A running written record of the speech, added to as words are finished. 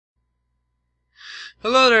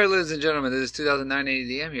Hello there, ladies and gentlemen. This is 2009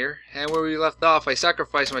 ADM here, and where we left off, I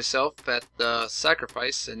sacrificed myself at the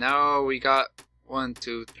sacrifice, and now we got 1,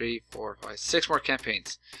 2, 3, 4, 5, 6 more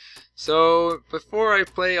campaigns. So before I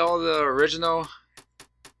play all the original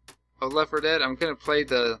of Left 4 Dead, I'm gonna play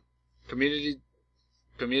the community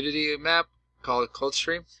map called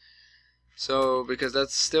Coldstream. So because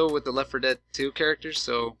that's still with the Left 4 Dead 2 characters,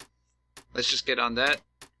 so let's just get on that.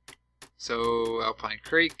 So Alpine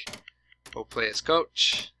Creek. We'll play as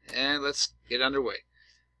coach, and let's get underway.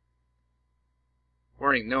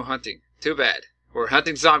 Warning, no hunting. Too bad. We're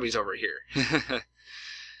hunting zombies over here.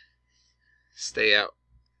 Stay out.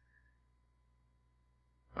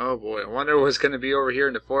 Oh boy, I wonder what's going to be over here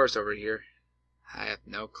in the forest over here. I have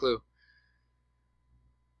no clue.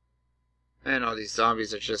 Man, all these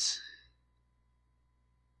zombies are just...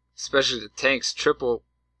 Especially the tanks. Triple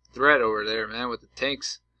threat over there, man, with the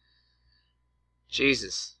tanks.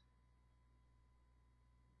 Jesus.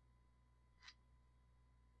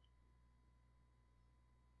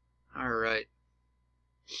 Alright.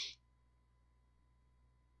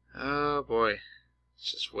 Oh boy.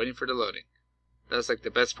 Just waiting for the loading. That's like the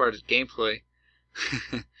best part of the gameplay.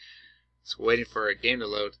 Just waiting for a game to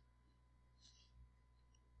load.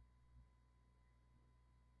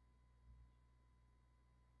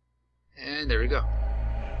 And there we go.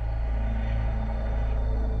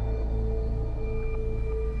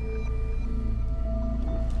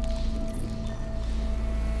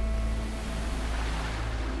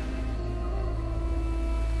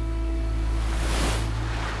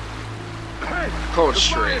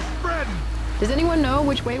 Coldstream. Does anyone know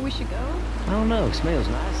which way we should go? I don't know. It smells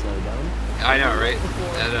nice though, don't it? I know, right?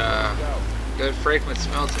 That good fragrant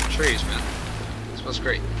smell to the trees, man. It smells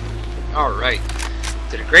great. Alright.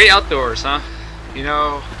 To the great outdoors, huh? You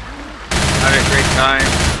know, had a great time.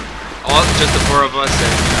 All just the four of us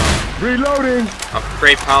and, you know, reloading. A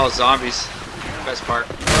great pile of zombies. Best part.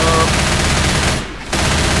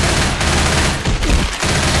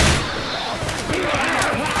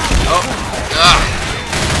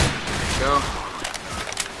 Go.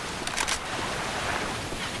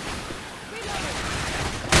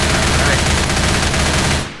 Right.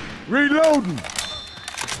 Reloading.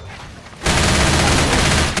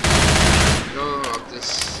 Go up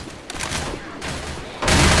this.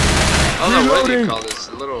 I don't know what do you call this?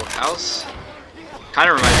 A little house?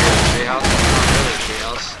 Kind of reminds me of a tree house. Not really a tree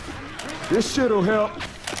house. This shit'll help.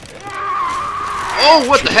 Oh,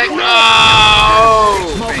 what the heck? No!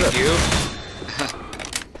 Thank you.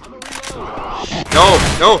 No,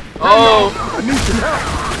 no, oh! I need some help.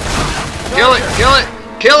 Kill it, kill it,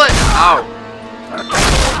 kill it! Ow.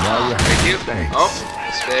 Thank you. Thanks. Oh,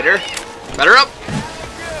 it's better. Better up!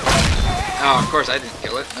 Oh, of course I didn't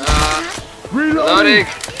kill it. Reloading!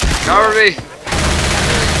 Cover me!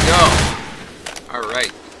 There we go.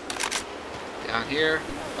 Alright. Down here.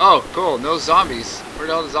 Oh, cool, no zombies. Where'd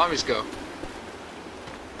all the zombies go?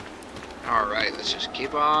 Alright, let's just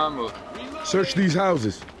keep on moving. Search these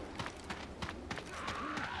houses.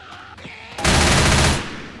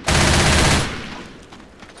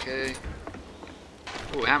 Okay.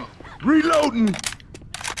 Ooh, ammo. Reloading.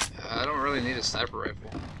 I don't really need a sniper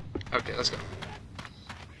rifle. Okay, let's go.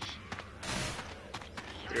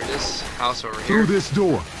 Through this house over here. Through this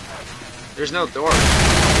door. There's no door.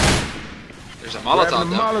 There's a Molotov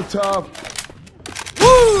though. Molotov.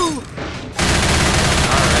 Woo!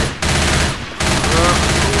 Alright.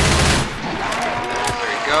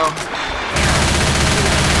 There you go.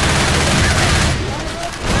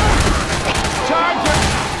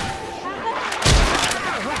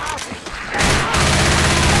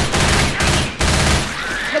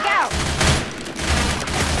 Look out!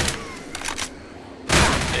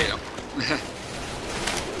 There you go.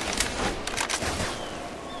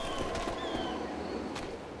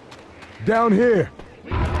 Down here.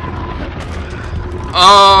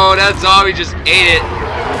 Oh, that zombie just ate it.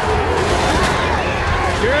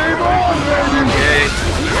 Game on, baby. Okay.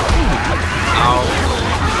 Ow.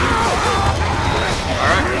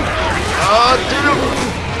 Alright. Oh,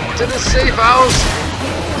 to the safe house.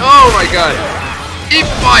 Oh my god. Eat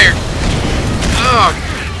fire. Oh,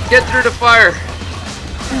 get through the fire.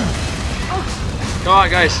 Come on,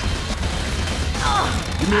 guys.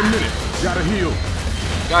 Give me a minute. Gotta heal.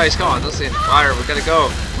 Guys, come on. Let's stay in the fire. We gotta go.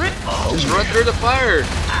 Just run through the fire.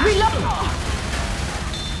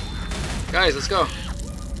 Guys, let's go.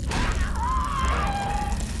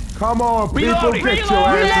 Come on, people. Get your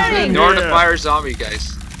asses in Ignore the here. fire zombie,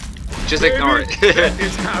 guys. Just ignore it.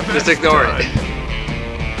 Just ignore it.